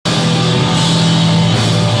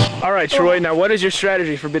right, Troy, now what is your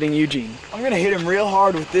strategy for beating Eugene? I'm gonna hit him real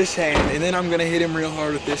hard with this hand, and then I'm gonna hit him real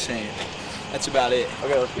hard with this hand. That's about it.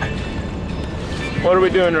 Okay, let's go. What are we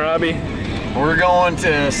doing, Robbie? We're going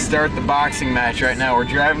to start the boxing match right now. We're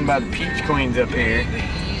driving by the Peach Queens up here,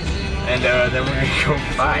 and then we're gonna go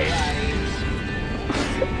fight.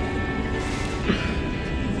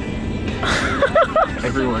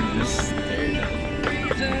 Everyone just stared.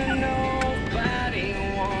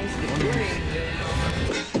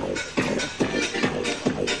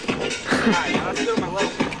 Alright, now let's do my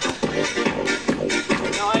left hand.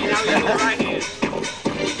 No, now you do the right hand.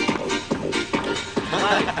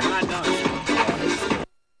 I'm not done. Ladies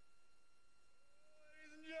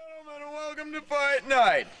and gentlemen, welcome to fight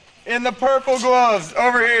night. In the purple gloves,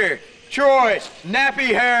 over here, Troy,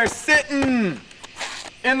 nappy hair, sitting.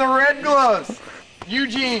 In the red gloves,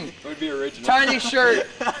 Eugene, would be original. Tiny shirt.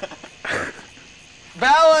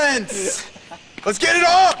 Balance. Let's get it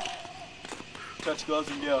on. Touch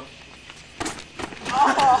gloves and go.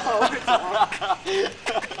 Oh, it's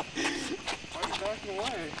why are you backing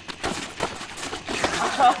away?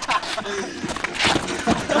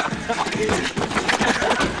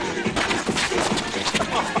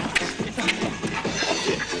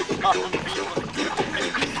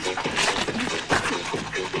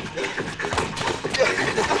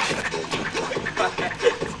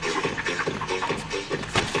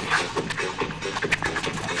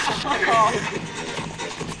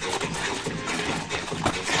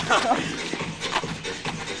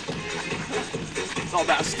 It's all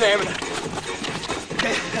about stamina.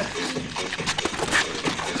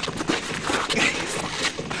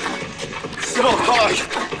 So hard.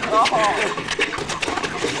 Oh.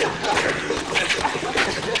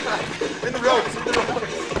 In the ropes, in the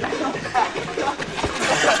ropes.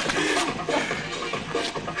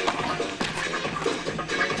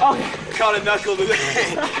 Oh, caught a knuckle today.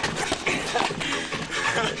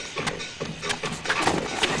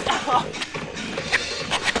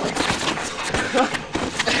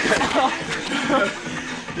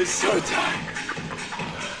 This is so tight.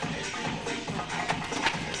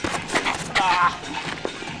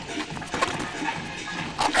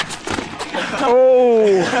 Oh!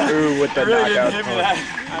 Ooh, with the really knockout. Didn't hit me that.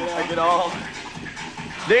 I get all.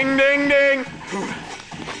 Ding, ding, ding!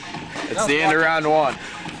 It's the end of round one.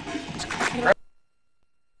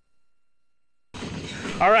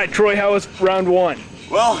 All right, Troy, how was round one?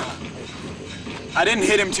 Well, I didn't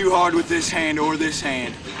hit him too hard with this hand or this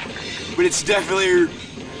hand, but it's definitely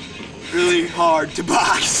really hard to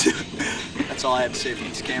box. That's all I have to say for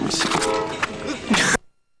these cameras.